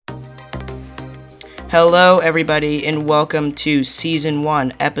Hello, everybody, and welcome to Season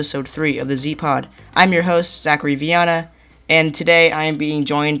 1, Episode 3 of the Z-Pod. I'm your host, Zachary Viana, and today I am being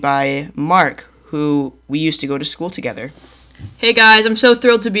joined by Mark, who we used to go to school together. Hey guys, I'm so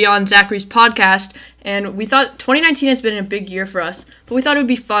thrilled to be on Zachary's podcast, and we thought 2019 has been a big year for us, but we thought it would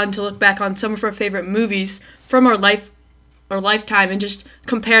be fun to look back on some of our favorite movies from our lifetime and just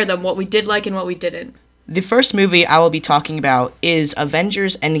compare them, what we did like and what we didn't. The first movie I will be talking about is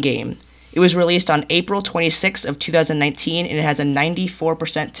Avengers Endgame. It was released on April 26th of 2019, and it has a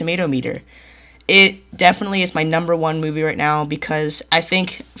 94% tomato meter. It definitely is my number one movie right now because I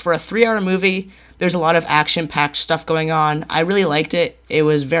think for a 3-hour movie, there's a lot of action-packed stuff going on. I really liked it. It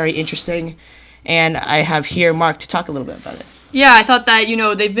was very interesting, and I have here Mark to talk a little bit about it. Yeah, I thought that,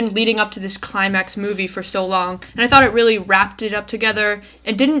 they've been leading up to this climax movie for so long, and I thought it really wrapped it up together.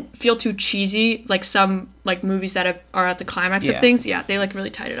 It didn't feel too cheesy like some movies that are at the climax of things. Yeah, they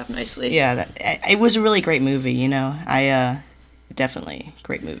really tied it up nicely. Yeah, it was a really great movie, definitely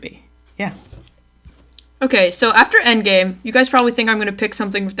great movie. Yeah. Okay, so after Endgame, you guys probably think I'm going to pick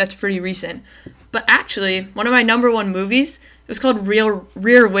something that's pretty recent. But actually, one of my number one movies, it was called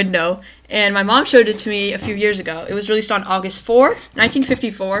Rear Window, and my mom showed it to me a few years ago. It was released on August 4,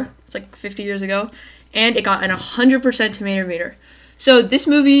 1954. It's 50 years ago. And it got an 100% tomato meter. So this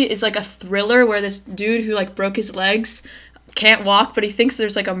movie is a thriller where this dude who broke his legs can't walk, but he thinks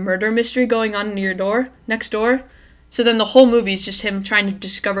there's a murder mystery going on next door. So then the whole movie is just him trying to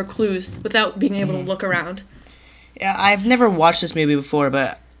discover clues without being able to look around. Yeah, I've never watched this movie before,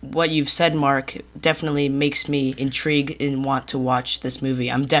 but what you've said, Mark, definitely makes me intrigued and want to watch this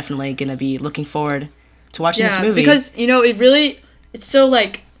movie. I'm definitely going to be looking forward to watching this movie. Because, it's so,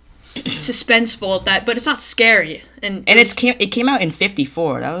 suspenseful, but it's not scary. And it came out in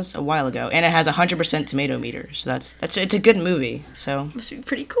 54. That was a while ago. And it has a 100% tomato meter. So it's a good movie. So must be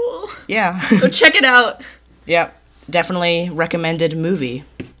pretty cool. Yeah. Go check it out. Yeah, definitely recommended movie.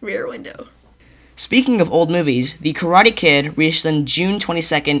 Rear Window. Speaking of old movies, The Karate Kid released on June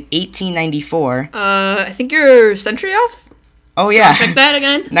 22nd, 1894. I think you're a century off? Oh, yeah. Check that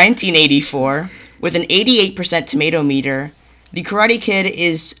again. 1984. With an 88% tomato meter. The Karate Kid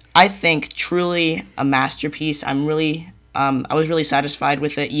is, I think, truly a masterpiece. I was really satisfied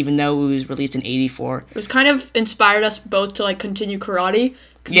with it, even though it was released in 84. It was kind of inspired us both to, continue karate.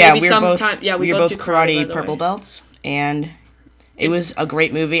 Yeah, we were both karate purple belts, and it was a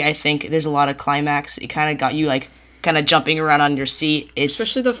great movie. I think there's a lot of climax. It kind of got you kind of jumping around on your seat.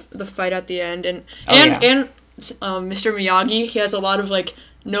 Especially the fight at the end, and Mr. Miyagi. He has a lot of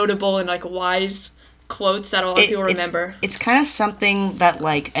notable and wise quotes that a lot of people remember. It's kind of something that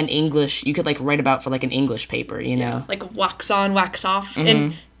you could write about for an English paper. Yeah, wax on, wax off,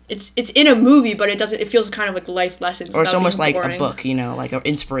 and it's in a movie, but it feels kind of life lessons. Or it's almost like a book, like an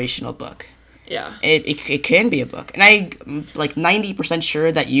inspirational book. Yeah. It can be a book. And I'm 90%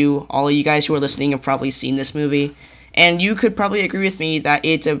 sure that all of you guys who are listening have probably seen this movie. And you could probably agree with me that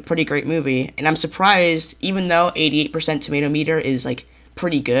it's a pretty great movie. And I'm surprised, even though 88% tomato meter is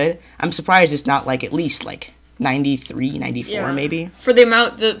pretty good, I'm surprised it's not at least 93, 94 maybe. For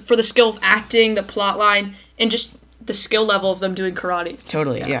the skill of acting, the plot line, and just the skill level of them doing karate.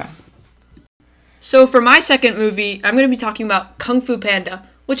 Totally, yeah. So for my second movie, I'm going to be talking about Kung Fu Panda,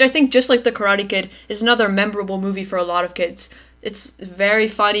 which I think, just like The Karate Kid, is another memorable movie for a lot of kids. It's very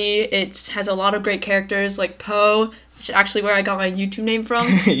funny. It has a lot of great characters like Po, which is actually where I got my YouTube name from.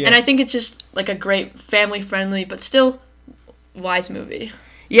 Yeah. And I think it's just a great family-friendly but still wise movie.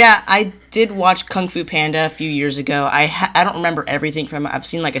 Yeah, I did watch Kung Fu Panda a few years ago. I don't remember everything from it. I've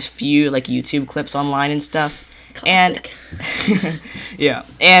seen a few YouTube clips online and stuff. Classic. And yeah,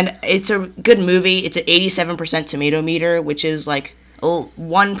 and it's a good movie. It's an 87% tomato meter, which is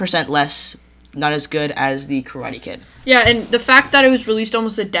 1% less, not as good as The Karate Kid. Yeah, and the fact that it was released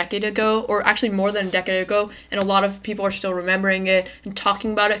almost a decade ago, or actually more than a decade ago, and a lot of people are still remembering it and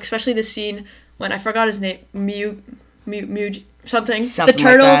talking about it, especially the scene when, I forgot his name, something. The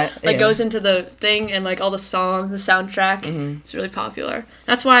turtle goes into the thing and all the soundtrack. It's really popular.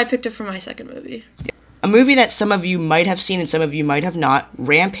 That's why I picked it for my second movie. A movie that some of you might have seen and some of you might have not,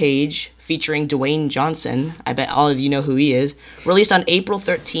 Rampage, featuring Dwayne Johnson. I bet all of you know who he is. Released on April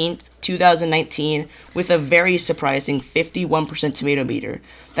 13th, 2019, with a very surprising 51% tomato meter.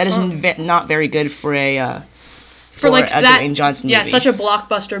 That is not very good for a Dwayne Johnson movie. Yeah, such a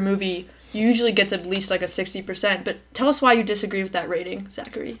blockbuster movie. You usually gets at least a 60%. But tell us why you disagree with that rating,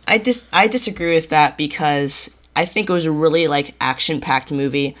 Zachary. I disagree with that because I think it was a really action-packed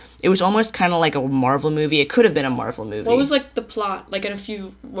movie. It was almost kind of like a Marvel movie. It could have been a Marvel movie. What was the plot, in a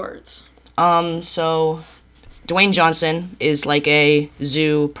few words? So Dwayne Johnson is a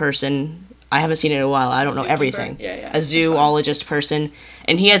zoo person I haven't seen it in a while. I don't know Zookeeper. everything. Yeah, A it's zoologist person,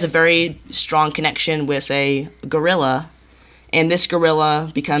 and he has a very strong connection with a gorilla, and this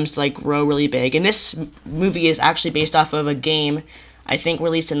gorilla becomes to, like, grow really big. And this movie is actually based off of a game, I think,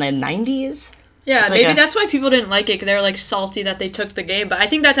 released in the 90s. Yeah, It's like maybe a- that's why people didn't like it, 'cause they were, like, salty that they took the game. But I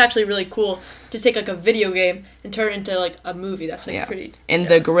think that's actually really cool to take, like, a video game and turn it into, like, a movie. That's, like, Yeah. pretty... And yeah.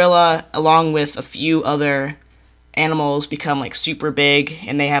 the gorilla, along with a few other animals, become, like, super big,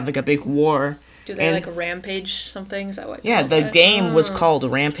 and they have, like, a big war. Do they, and- like, rampage something? Is that what it's Yeah, called? the That? game was Oh. called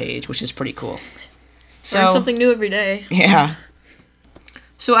Rampage, which is pretty cool. Learn So, something new every day. yeah.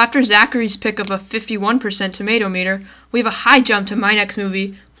 So after Zachary's pick of a 51% tomato meter, we have a high jump to my next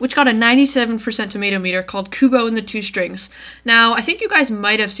movie, which got a 97% tomato meter, called Kubo and the Two Strings. Now, I think you guys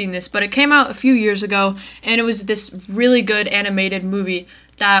might have seen this, but it came out a few years ago, and it was this really good animated movie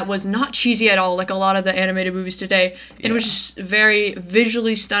that was not cheesy at all, like a lot of the animated movies today. It was just very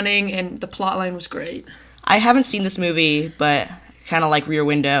visually stunning, and the plotline was great. I haven't seen this movie, but kind of like Rear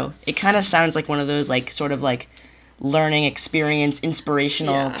Window, it kind of sounds like one of those, like, sort of like learning experience,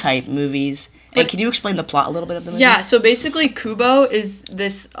 inspirational Yeah. type movies. And can you explain the plot a little bit of the movie? Yeah, so basically Kubo is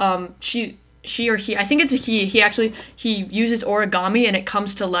this she or he, I think it's a he uses origami and it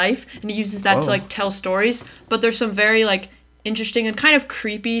comes to life, and he uses that to, Whoa. like, tell stories, but there's some very, like, interesting and kind of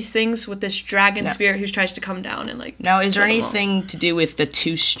creepy things with this dragon spirit who tries to come down and, like, Now, is there kill them all. anything to do with the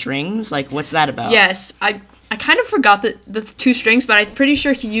two strings? Like, what's that about? Yes, I kind of forgot the two strings, but I'm pretty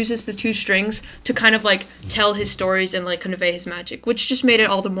sure he uses the two strings to kind of, like, tell his stories and, like, convey his magic, which just made it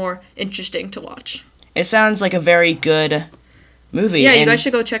all the more interesting to watch. It sounds like a very good movie. Yeah, you and- guys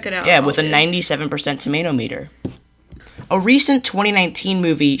should go check it out. Yeah, all with a day. 97% tomato meter. A recent 2019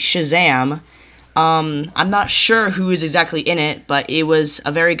 movie, Shazam, I'm not sure who is exactly in it, but it was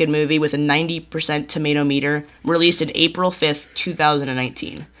a very good movie with a 90% tomato meter, released in April 5th,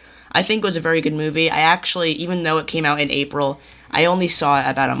 2019. I think it was a very good movie. I actually, even though it came out in April, I only saw it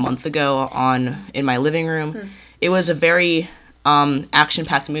about a month ago in my living room. It was a very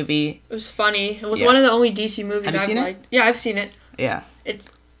action-packed movie. It was funny. It was Yeah. one of the only DC movies Have you I've seen it? liked. Yeah, I've seen it. Yeah.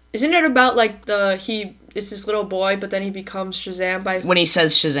 Isn't it about, like, it's this little boy, but then he becomes Shazam by... When he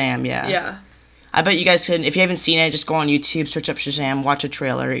says Shazam, yeah. Yeah. I bet you guys can, if you haven't seen it, just go on YouTube, search up Shazam, watch a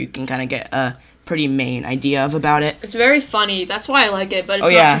trailer. You can kind of get a pretty main idea about it. It's very funny. That's why I like it, but it's Oh,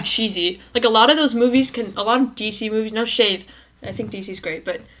 not yeah. too cheesy. Like, a lot of those movies a lot of DC movies, no shade. I think DC's great,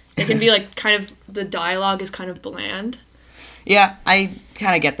 but it can be, like, kind of, the dialogue is kind of bland. Yeah, I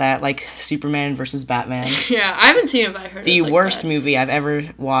kind of get that, like Superman versus Batman. Yeah, I haven't seen it, but I heard The it's like worst that. movie I've ever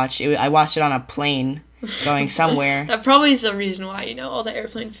watched. I watched it on a plane going somewhere. That probably is the reason why, you know, all the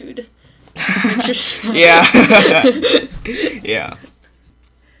airplane food. It's just- Yeah. Yeah.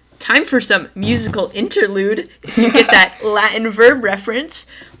 Time for some musical interlude, if you get that Latin verb reference.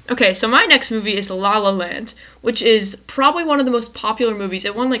 Okay, so my next movie is La La Land, which is probably one of the most popular movies.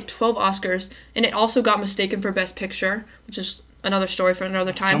 It won, like, 12 Oscars, and it also got mistaken for Best Picture, which is another story for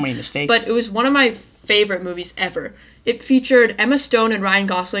another time. So many mistakes. But it was one of my favorite movies ever. It featured Emma Stone and Ryan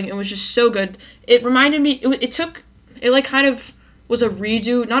Gosling. It was just so good. It reminded me, it like kind of was a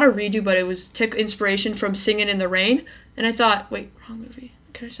redo, not a redo, but took inspiration from Singin' in the Rain. And I thought, wait, wrong movie.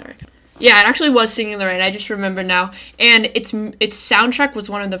 Okay, sorry. Yeah, it actually was Singing in the Rain. I just remember now. And its soundtrack was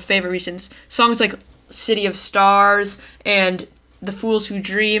one of the favorite reasons. Songs like City of Stars and The Fools Who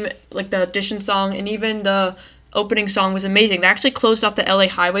Dream, like the audition song, and even the opening song was amazing. They actually closed off the LA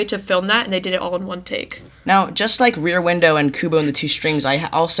highway to film that, and they did it all in one take. Now, just like Rear Window and Kubo and the Two Strings, I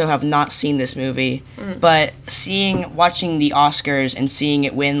also have not seen this movie. But watching the Oscars and seeing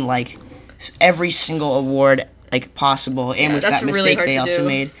it win, like, every single award, like, possible, and Yeah, with that's that really mistake hard they to also do.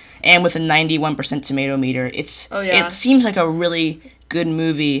 made, and with a 91% tomato meter, Oh, yeah. it seems like a really good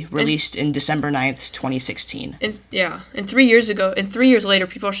movie released in December 9th, 2016. And 3 years ago, and 3 years later,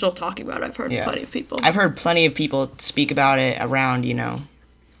 people are still talking about it. I've heard Yeah. plenty of people. I've heard plenty of people speak about it around, you know.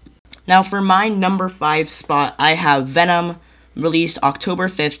 Now, for my number 5 spot, I have Venom, released October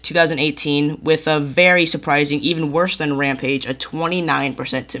 5th, 2018, with a very surprising, even worse than Rampage, a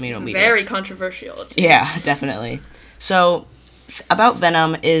 29% tomato meter. Very controversial. Yeah, definitely. So, about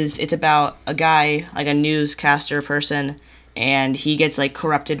Venom it's about a guy, like a newscaster person, and he gets, like,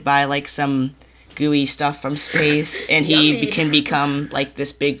 corrupted by, like, some gooey stuff from space, and he Yummy. can become, like,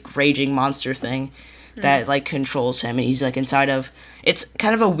 this big raging monster thing that, like, controls him, and he's, like, inside of... It's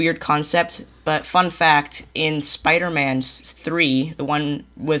kind of a weird concept, but fun fact, in Spider-Man 3, the one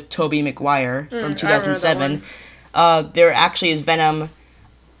with Tobey Maguire from I remember that 2007, there actually is Venom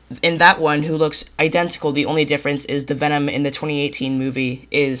in that one who looks identical. The only difference is the Venom in the 2018 movie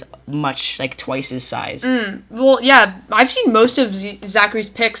is much, like, twice his size. Well, yeah, I've seen most of Zachary's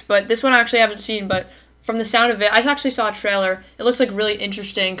picks, but this one I actually haven't seen, but from the sound of it, I actually saw a trailer. It looks, like, really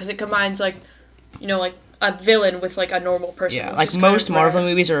interesting, because it combines, like, you know, like, a villain with, like, a normal person. Yeah, like, most Marvel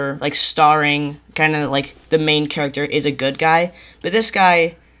movies are, like, starring, kind of, like, the main character is a good guy, but this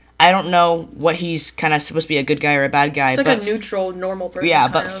guy, I don't know what he's kind of supposed to be, a good guy or a bad guy. It's like a neutral, normal person. Yeah,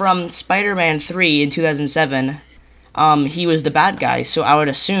 but from Spider-Man 3 in 2007, he was the bad guy, so I would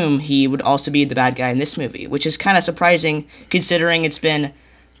assume he would also be the bad guy in this movie, which is kind of surprising considering it's been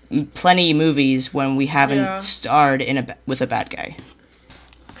plenty movies when we haven't starred with a bad guy.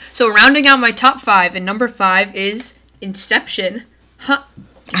 So rounding out my top 5, and number 5 is Inception. Huh?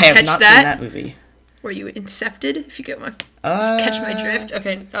 I have not seen that movie. Were you incepted? If you get my catch my drift.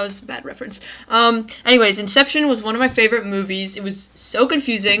 Okay, that was a bad reference. Anyways, Inception was one of my favorite movies. It was so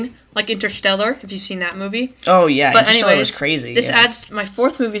confusing, like Interstellar. If you've seen that movie. Oh yeah, but Interstellar was crazy. This adds my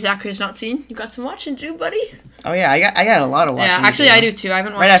 4th movie Zachary has not seen. You got some watching to do, buddy. Oh yeah, I got a lot of watching. Yeah, actually I do too. I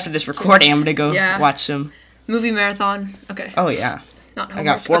haven't watched. Right after this recording, I'm gonna go watch some movie marathon. Okay. Oh yeah. Not homework. I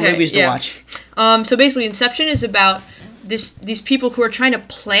got 4 movies to watch. So basically, Inception is about these people who are trying to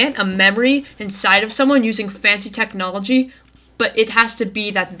plant a memory inside of someone using fancy technology, but it has to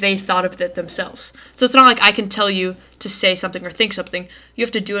be that they thought of it themselves. So it's not like I can tell you to say something or think something. You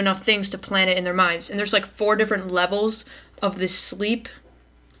have to do enough things to plant it in their minds. And there's like 4 different levels of this sleep,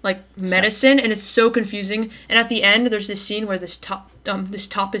 like medicine, and it's so confusing. And at the end, there's this scene where this top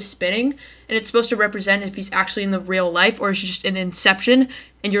is spinning, and it's supposed to represent if he's actually in the real life or is it just an Inception,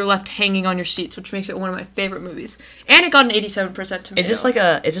 and you're left hanging on your seats, which makes it one of my favorite movies. And it got an 87% tomato. Is this like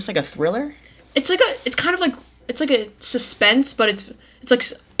a thriller? It's like a suspense, but it's like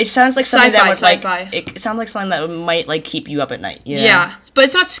it sounds like something that would sci-fi. It sounds like something that might like keep you up at night. You know? Yeah, but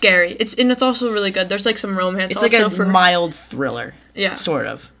it's not scary. It's also really good. There's like some romance. It's like a mild thriller. Yeah, sort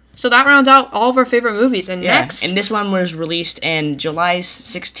of. So that rounds out all of our favorite movies. And next, and this one was released in July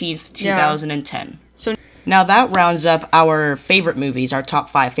 16th, 2010. Yeah. So now that rounds up our favorite movies, our top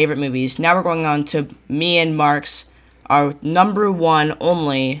 5 favorite movies. Now we're going on to me and Mark's our number 1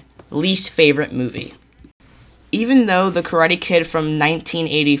 only least favorite movie. Even though The Karate Kid from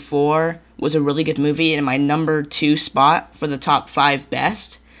 1984 was a really good movie and my number 2 spot for the top 5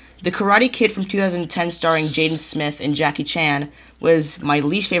 best, The Karate Kid from 2010 starring Jaden Smith and Jackie Chan was my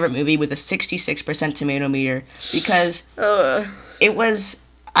least favorite movie with a 66% tomato meter because it was...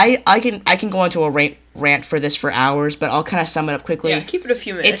 I can go into a rant for this for hours, but I'll kind of sum it up quickly. Yeah, keep it a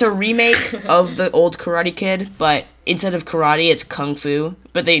few minutes. It's a remake of the old Karate Kid, but instead of karate, it's kung fu.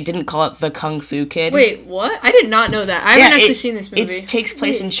 But they didn't call it the Kung Fu Kid. Wait, what? I did not know that. I haven't actually seen this movie. It takes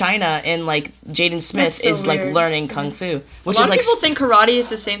place in China, and like Jaden Smith is like learning kung fu, which a lot is like of people think karate is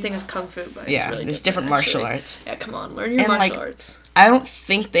the same thing as kung fu, but yeah, it's really there's different martial actually. arts. Yeah, come on, learn your martial arts. I don't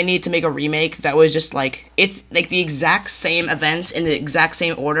think they need to make a remake that was just like it's like the exact same events in the exact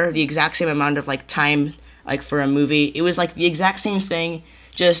same order, the exact same amount of like time like for a movie. It was like the exact same thing.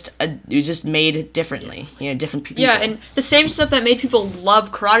 It was just made differently, different people. Yeah, and the same stuff that made people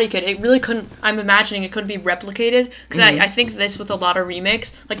love Karate Kid, it really couldn't. I'm imagining it couldn't be replicated because I think this with a lot of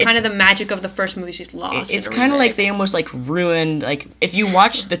remakes, like kind of the magic of the first movie is lost. It's kind of like they almost like ruined. Like if you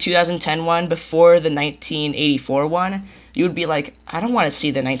watched the 2010 one before the 1984 one, you would be like, I don't want to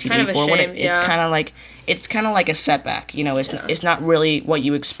see the 1984 one. It's kind of like a setback. It's not really what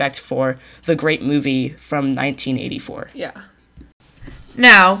you expect for the great movie from 1984. Yeah.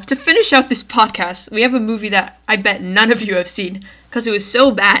 Now, to finish out this podcast, we have a movie that I bet none of you have seen because it was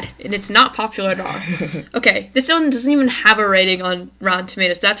so bad and it's not popular at all. Okay, this one doesn't even have a rating on Rotten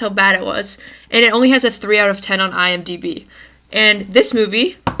Tomatoes. That's how bad it was. And it only has a 3 out of 10 on IMDb. And this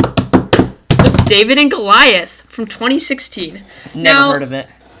movie was David and Goliath from 2016. Never heard of it.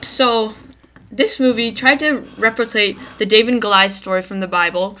 So, this movie tried to replicate the David and Goliath story from the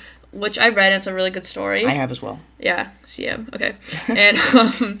Bible, which I read, and it's a really good story. I have as well. Yeah, CM. Okay. And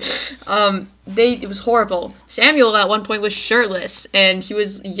it was horrible. Samuel at one point was shirtless and he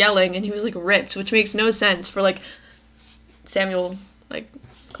was yelling and he was like ripped, which makes no sense for like Samuel, like,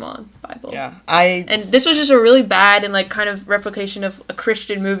 come on, Bible. Yeah. And this was just a really bad and like kind of replication of a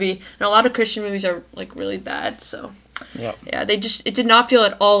Christian movie. And a lot of Christian movies are like really bad, so yep. Yeah, it did not feel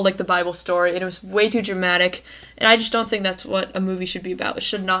at all like the Bible story, and it was way too dramatic, and I just don't think that's what a movie should be about. It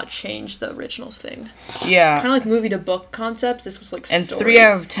should not change the original thing. Yeah. Kind of like movie to book concepts, this was like story. And 3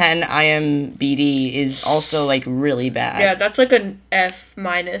 out of 10 IMDb is also like really bad. Yeah, that's like an F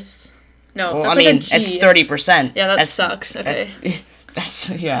minus. No, well, that's I mean, like a G. it's 30%. Yeah, that sucks. Okay. That's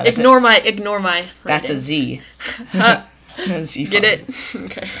yeah. Ignore my rating. That's a Z. Get it?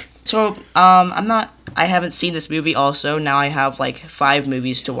 Okay. So, I haven't seen this movie also. Now I have, 5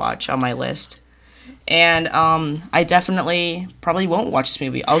 movies to watch on my list. And, I definitely probably won't watch this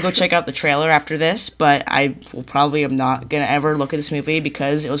movie. I'll go check out the trailer after this, but I will probably am not gonna ever look at this movie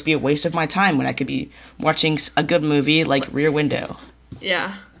because it would be a waste of my time when I could be watching a good movie like Rear Window.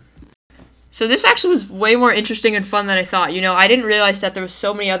 Yeah. So this actually was way more interesting and fun than I thought. I didn't realize that there was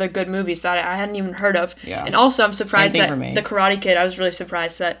so many other good movies that I hadn't even heard of. Yeah. And also, I'm surprised Same that thing for me. The Karate Kid, I was really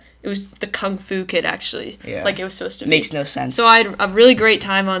surprised that it was the Kung Fu Kid, actually. Yeah. Like it was supposed to be. Makes no sense. So I had a really great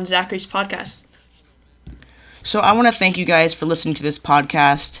time on Zachary's podcast. So I want to thank you guys for listening to this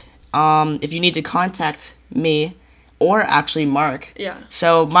podcast. If you need to contact me, or actually Mark. Yeah.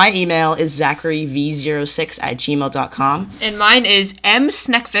 So my email is zacharyv06@gmail.com. And mine is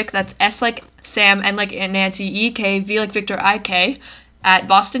msnekvik, that's S like Sam, N like Nancy, EK, V like Victor, IK, at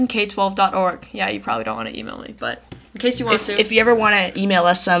bostonk12.org. Yeah, you probably don't want to email me, but in case you want to. If you ever want to email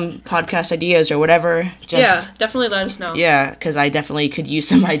us some podcast ideas or whatever, just... Yeah, definitely let us know. Yeah, because I definitely could use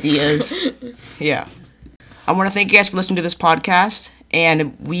some ideas. Yeah. I want to thank you guys for listening to this podcast,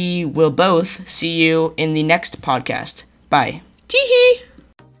 and we will both see you in the next podcast. Bye. Tee-hee!